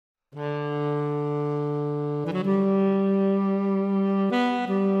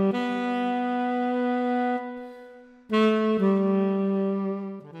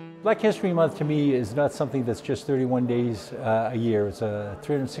Black History Month to me is not something that's just 31 days a year. It's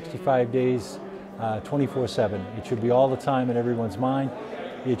 365 days, 24/7. It should be all the time in everyone's mind.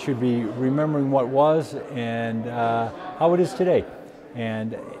 It should be remembering what was and how it is today.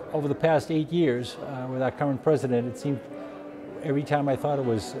 And over the past 8 years, with our current president, it seemed every time I thought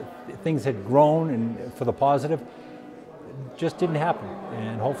things had grown and for the positive, it just didn't happen.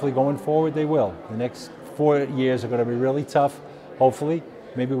 And hopefully going forward, they will. The next 4 years are going to be really tough, hopefully.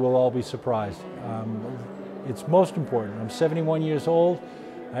 Maybe we'll all be surprised. It's most important. I'm 71 years old.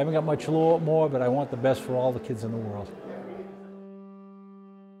 I haven't got much more, but I want the best for all the kids in the world.